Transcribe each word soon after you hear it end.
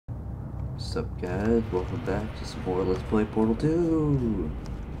What's up, guys? Welcome back to some more Let's Play Portal 2.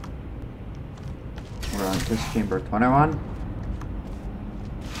 We're on test chamber 21.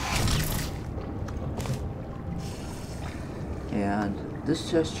 And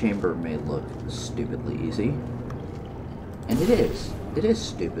this test chamber may look stupidly easy. And it is. It is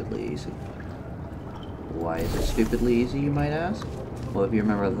stupidly easy. Why is it stupidly easy, you might ask? Well, if you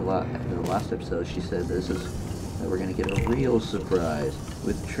remember the last episode, she said that we're gonna get a real surprise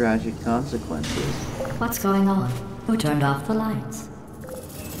with tragic consequences. What's going on? Who turned off the lights?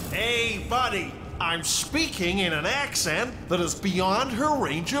 Hey, buddy! I'm speaking in an accent that is beyond her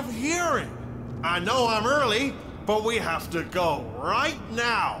range of hearing. I know I'm early, but we have to go right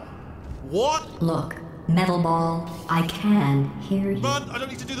now. What? Look, Metal Ball, I can hear you. Run! I don't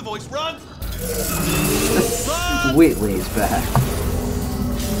need to do the voice. Run! Run! Wheatley's back.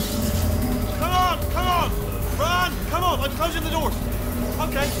 Come on! Come on! Run! Come on! I'm closing the doors.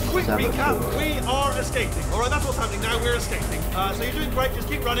 Okay, quick recap. We are escaping. Alright, that's what's happening now. We're escaping. So you're doing great. Just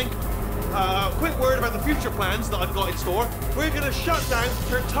keep running. Quick word about the future plans that I've got in store. We're going to shut down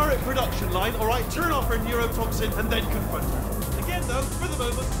her turret production line, alright? Turn off her neurotoxin and then confront her. Again, though, for the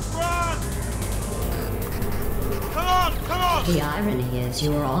moment, run! Come on! Come on! The irony is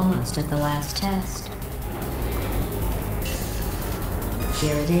you were almost at the last test.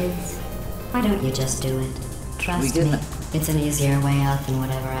 Here it is. Why don't you just do it? Trust me, it's an easier way out than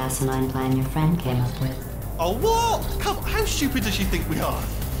whatever asinine plan your friend came up with. Oh, what? Come on, how stupid does she think we are?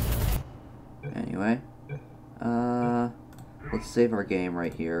 Anyway, let's save our game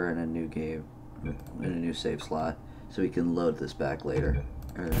right here in a new game, in a new save slot, so we can load this back later.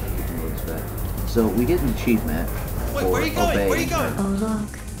 Or we can load this back. So we get an achievement. Wait, where are you going? Where are you going? Oh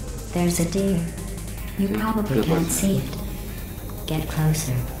look, there's a deer. You probably can't see it. Get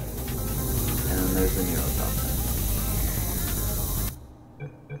closer. And then there's the neurotoxin.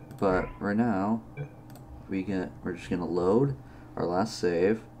 But right now, we're just gonna load our last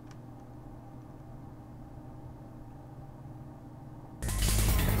save.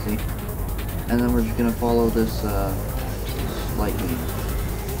 See? And then we're just gonna follow this lightning.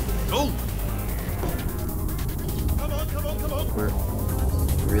 Go! Come on, come on, come on! Where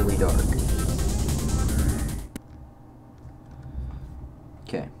it's really dark.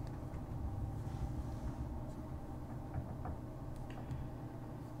 Okay.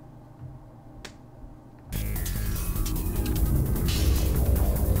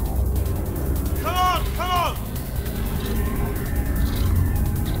 Come on, come on!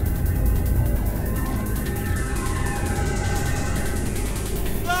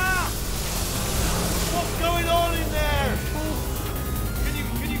 Ah! What's going on in there? Can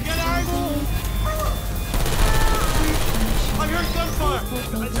you get out? I heard gunfire.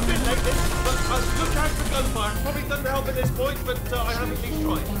 It's a bit late, but look out for gunfire. Probably doesn't help at this point, but I haven't been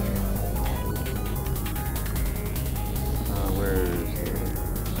trying. Where's the...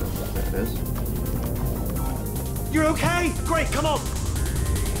 Oh, there it is. You're okay? Great, come on.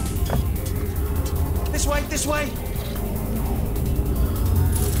 This way, this way.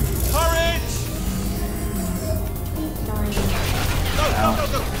 Courage! Go, go, go,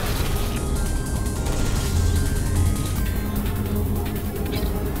 go.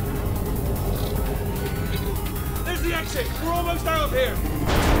 There's the exit. We're almost out of here.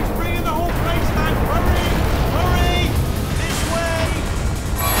 It's bringing the whole place down. Hurry! Hurry! This way!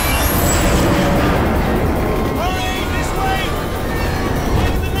 Hurry! This way!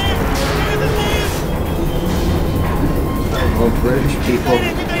 Get in the lift! Get in the lift! Oh, British people. We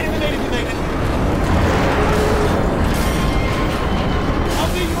made it! I'll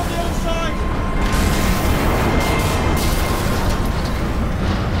be on the other side!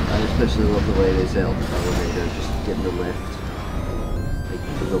 I especially love the way they sail the elevator, just get in the lift. Like,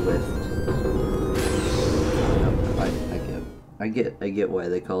 to the lift. I get why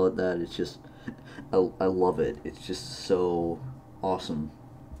they call it that. It's just, I love it. It's just so awesome.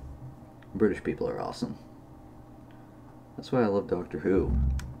 British people are awesome. That's why I love Doctor Who.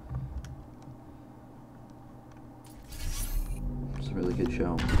 It's a really good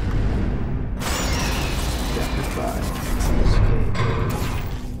show. Chapter 5. Escape.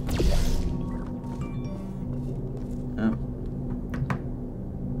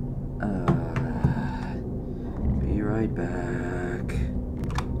 Be right back.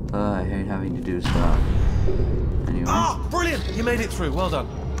 I hate having to do stuff. Anyway. Ah, brilliant! You made it through. Well done.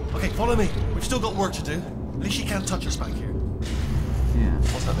 Okay, follow me. We've still got work to do. At least she can't touch us back here. Yeah.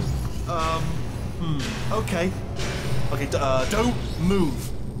 What's happening? Okay. Okay, don't move.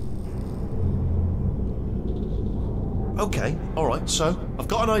 Okay, alright, so I've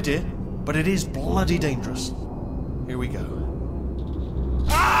got an idea, but it is bloody dangerous. Here we go.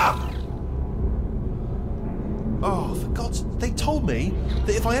 Ah! told me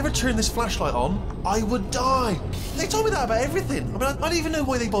that if I ever turned this flashlight on, I would die. They told me that about everything. I mean, I don't even know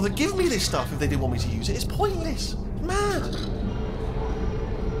why they bothered giving me this stuff if they didn't want me to use it. It's pointless. Mad.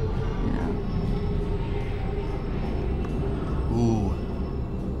 Yeah. Ooh.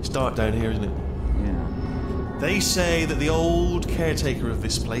 It's dark down here, isn't it? Yeah. They say that the old caretaker of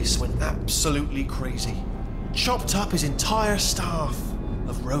this place went absolutely crazy. Chopped up his entire staff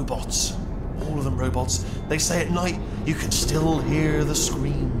of robots. All of them robots. They say at night you can still hear the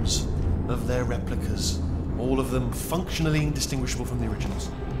screams of their replicas. All of them functionally indistinguishable from the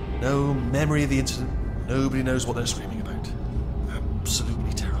originals. No memory of the incident. Nobody knows what they're screaming about.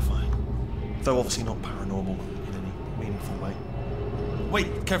 Absolutely terrifying. Though obviously not paranormal in any meaningful way.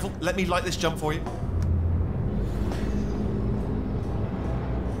 Wait, careful. Let me light this jump for you.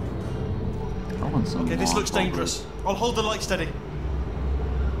 Okay, this looks dangerous. I'll hold the light steady.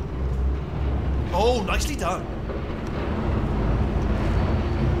 Oh, nicely done.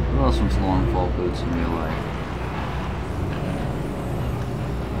 Who else wants long fall boots in real life?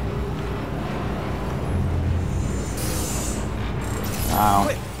 Ow.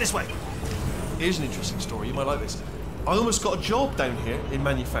 Quick, this way. Here's an interesting story. You might like this. I almost got a job down here in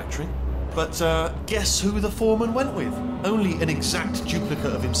manufacturing, but guess who the foreman went with? Only an exact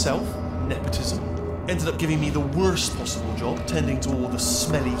duplicate of himself. Nepotism. Ended up giving me the worst possible job, tending to all the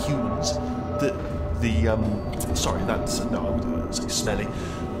smelly humans that sorry, that's no, I wouldn't say smelly.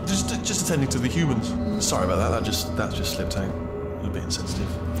 Just attending to the humans. Sorry about that. That just slipped out. A bit insensitive.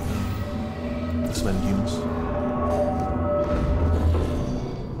 The smelly humans.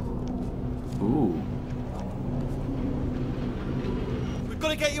 Ooh. We've got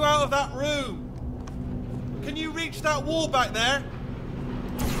to get you out of that room. Can you reach that wall back there?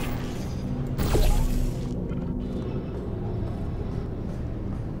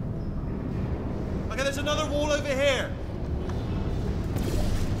 Okay, there's another wall over here.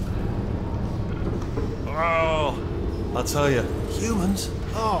 Oh, I'll tell you, humans,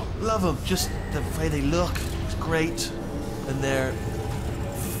 oh, love them. Just the way they look is great. And their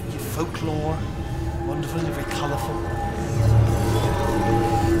folklore, wonderful and very colourful.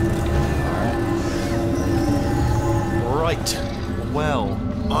 Right, well,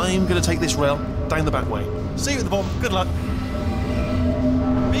 I'm going to take this rail down the back way. See you at the bottom. Good luck.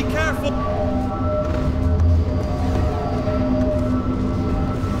 Be careful.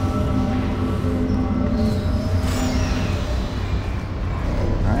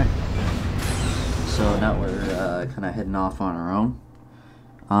 So now we're kind of heading off on our own.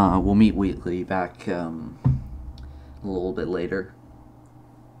 We'll meet Wheatley back a little bit later.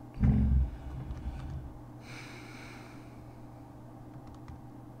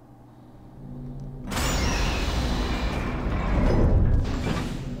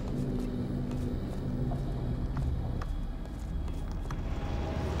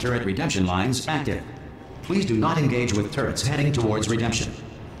 Turret redemption lines active. Please do not engage with turrets heading towards redemption.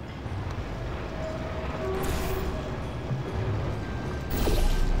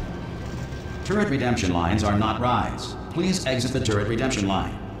 Turret redemption lines are not rides. Please exit the turret redemption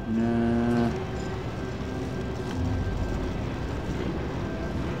line. Nah.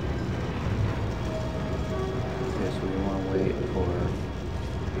 Okay, so we want to wait for...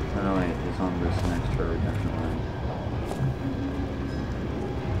 Oh no, wait, it's on this next turret redemption line.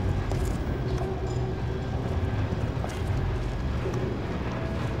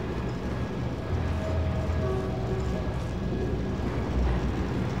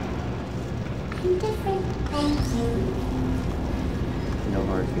 No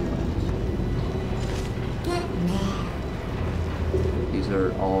hard feelings. These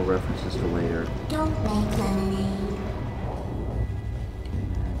are all references to later. Don't make lemonade.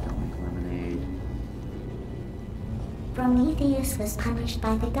 Don't make lemonade. Prometheus was punished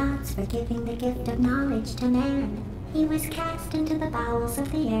by the gods for giving the gift of knowledge to man. He was cast into the bowels of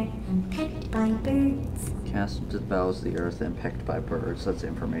the earth and pecked by birds. Cast into the bowels of the earth and pecked by birds. That's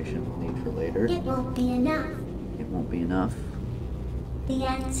information we'll need for later. It won't be enough. It won't be enough. The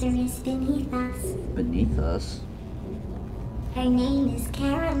answer is beneath us. Beneath us? Her name is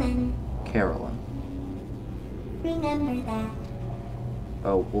Carolyn. Carolyn. Remember that.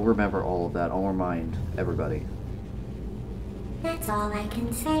 Oh, we'll remember all of that. I'll remind everybody. That's all I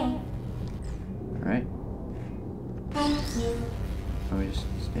can say. Alright. Thank you. Let me just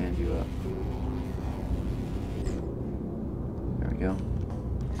stand you up. There we go.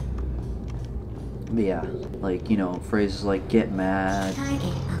 But yeah, like, you know, phrases like get mad,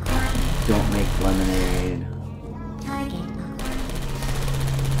 Target acquired. don't make lemonade. Target acquired.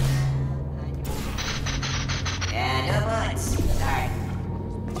 Yeah, no bullets. Sorry.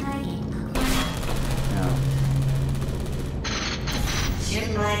 Target acquired. No.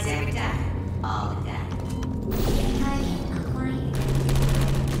 lights every time. All the time. Target acquired.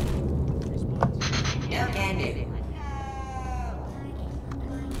 No can do.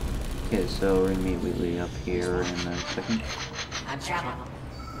 Okay, so we're gonna meet Wheatley up here in a second. I'm traveling.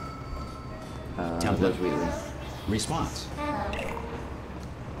 There's Wheatley. Response.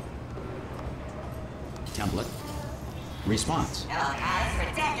 Template. Response. Hello, guys.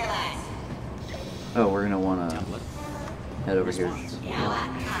 Ridiculous. Oh, we're gonna wanna Template. head over here. Response. You know what?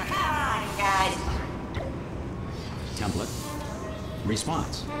 Come on, guys. Template.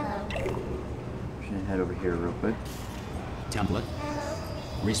 Response. We're gonna head over here real quick. Template.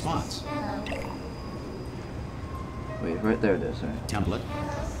 Response. Wait, right there it is. Right. Template.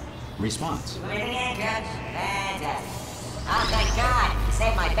 Response. Breathing in, Coach. Fantastic. Oh, thank God. You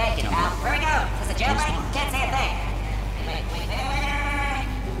saved my bacon, pal. Where we go? Is this a jailbreak? Response. Can't say a thing. Wait.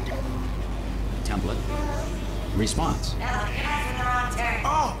 Template. Response. No, you're asking the wrong turn.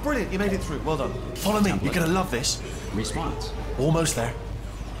 Oh, brilliant. You made it through. Well done. Follow me. Template. You're going to love this. Response. Almost there.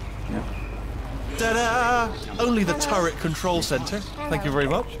 Yep. Ta-da! Only the turret control center. Thank you very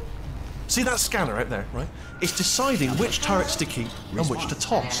much. See that scanner out there, right? It's deciding which turrets to keep and which to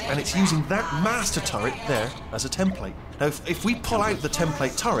toss, and it's using that master turret there as a template. Now, if we pull out the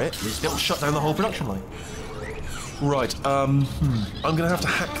template turret, it'll shut down the whole production line. Right, I'm gonna have to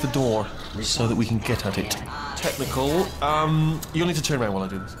hack the door so that we can get at it. Technical, you'll need to turn around while I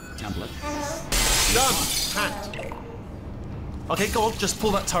do this. Template. Done! Hacked. Okay, go on, just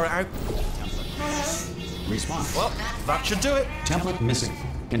pull that turret out. Template. Response. Well, that should do it. Template missing.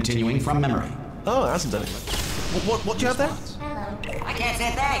 Continuing from memory. Oh, it hasn't done it. What do you have there? I can't say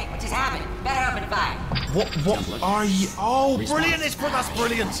a thing. What just happened? Better open fire. What are you? Oh, Response. brilliant! That's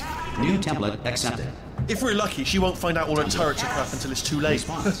brilliant. New template accepted. If we're lucky, she won't find out all her turrets are crap until it's too late.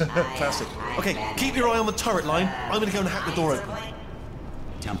 Response. Classic. Okay, keep your eye on the turret line. I'm gonna go and hack the door open.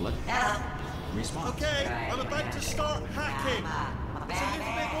 Template. Response. Okay, I'm about to start hacking. It's a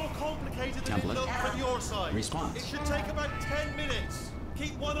little bit more complicated than it Template. looked from your side. Response. It should take about 10 minutes.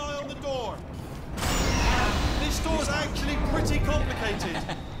 Keep one eye on the door. This door's actually pretty complicated.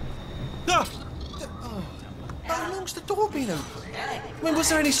 Ah! Oh. How long's the door been open? I mean, was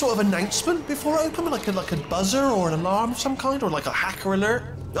there any sort of announcement before it opened? Like a buzzer or an alarm of some kind? Or like a hacker alert?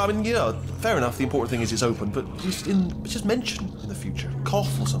 I mean, you know, fair enough, the important thing is it's open, but just mention in the future.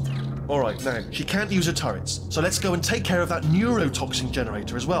 Cough or something. Alright, now, she can't use her turrets, so let's go and take care of that neurotoxin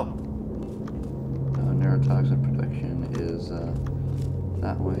generator as well. Neurotoxin production is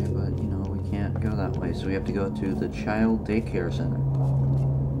that way, but you know, we can't go that way, so we have to go to the child daycare center.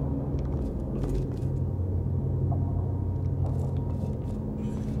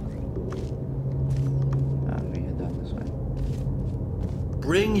 We head down this way.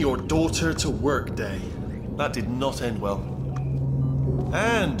 Bring your daughter to work day. That did not end well.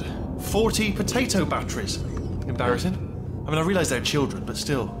 And 40 potato batteries. Embarrassing. I mean, I realise they're children, but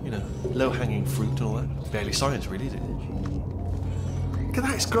still, you know, low-hanging fruit and all that. Barely science, really, is it? Look at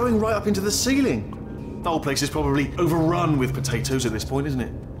that, it's growing right up into the ceiling. The whole place is probably overrun with potatoes at this point, isn't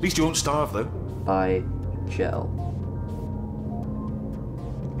it? At least you won't starve, though. By gel.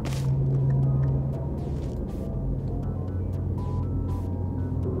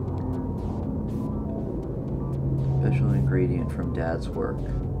 Special ingredient from Dad's work.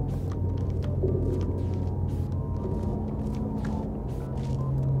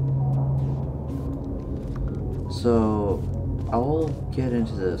 So, I'll get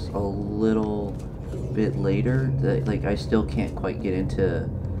into this a little bit later. Like, I still can't quite get into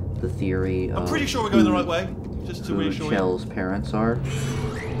the theory of I'm pretty sure we're going the right way, just to who reassure you. Chell's parents are,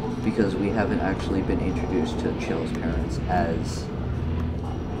 because we haven't actually been introduced to Chell's parents as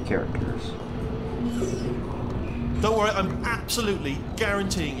characters. Don't worry, I'm absolutely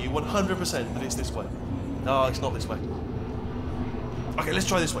guaranteeing you 100% that it's this way. No, it's not this way. Okay, let's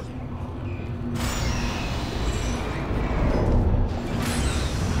try this way.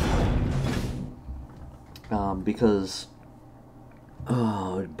 Because,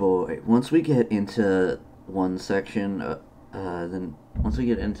 oh boy, once we get into one section, then once we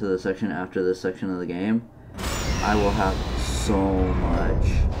get into the section after this section of the game, I will have so much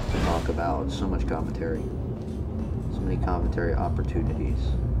to talk about, so much commentary, so many commentary opportunities.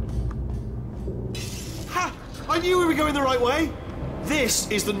 Ha! I knew we were going the right way! This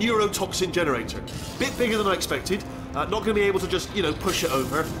is the neurotoxin generator. Bit bigger than I expected. Not going to be able to just, you know, push it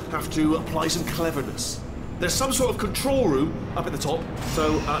over. Have to apply some cleverness. There's some sort of control room up at the top,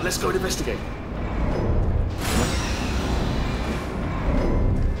 so let's go and investigate.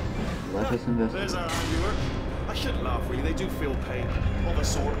 Let us investigate. There's our handiwork. I shouldn't laugh, really. They do feel pain of a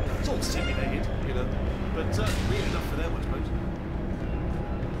sort. It's all simulated, you know. But real enough for them, I suppose.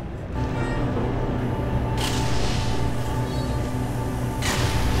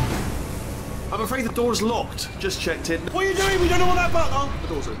 I'm afraid the door's locked. Just checked it. What are you doing? We don't know what that button. Oh, the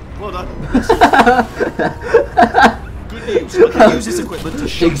door's open. Well done. Good news. I can use this equipment to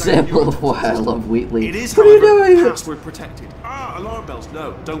shut Example of why I love Wheatley. It is, what are you however, doing? password protected. Ah, alarm bells.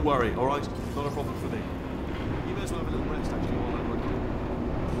 No, don't worry. All right, not a problem for me. You may as well have a little rest actually while I'm working.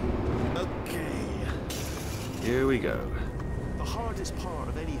 Okay. Here we go. The hardest part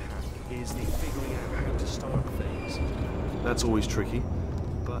of any hack is the figuring out how to start things. That's always tricky,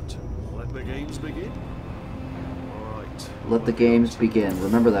 but let the games begin. All right. Let the games begin.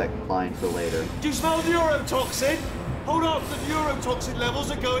 Remember that line for later. Do you smell neurotoxin? Hold on, the neurotoxin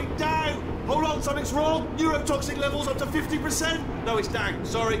levels are going down. Hold on, something's wrong. Neurotoxin levels up to 50%. No, it's down.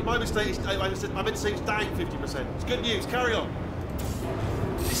 Sorry, my mistake. I meant to say it's down 50%. It's good news. Carry on.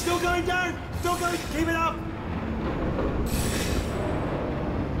 It's still going down. Still going. Keep it up.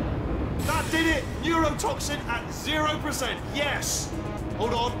 That did it. Neurotoxin at 0%. Yes.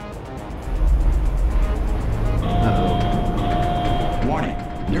 Hold on. Uh-oh. Warning.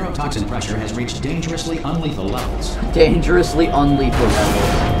 Neurotoxin pressure has reached dangerously unlethal levels. Dangerously unlethal levels.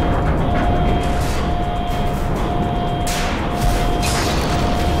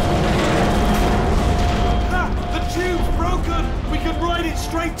 The tube's broken! We can ride it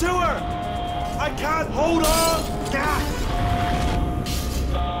straight to her! I can't hold on! Gah!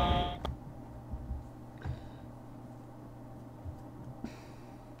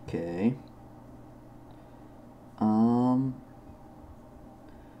 Okay. And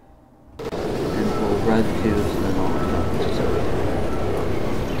we'll ride the tubes and then all that.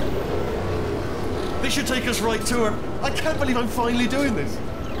 This should take us right to her. I can't believe I'm finally doing this.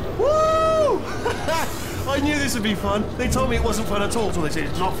 Woo! I knew this would be fun. They told me it wasn't fun at all, so they said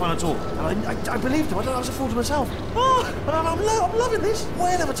it's not fun at all. And I believed them. I thought I was a fool to myself. Oh, I'm loving this.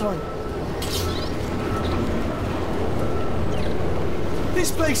 Whale of a time.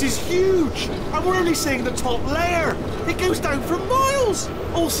 This place is huge, and we're only seeing the top layer. It goes down for miles.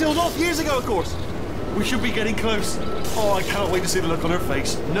 All sealed off years ago, of course. We should be getting close. Oh, I can't wait to see the look on her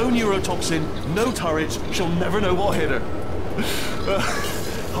face. No neurotoxin, no turrets. She'll never know what hit her.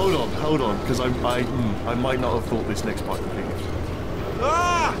 Hold on, because I might not have thought this next part completely.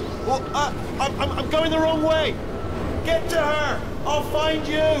 Ah! Well, I'm going the wrong way. Get to her. I'll find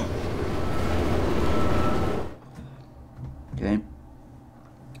you. Okay.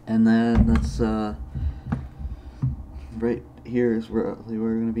 And then that's right here is where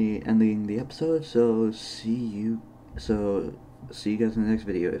we're going to be ending the episode. So see you guys in the next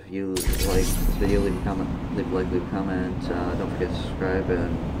video. If you like this video, leave a comment, leave a like, leave a comment. Don't forget to subscribe,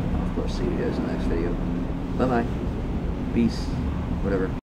 and of course see you guys in the next video. Bye bye. Peace. Whatever.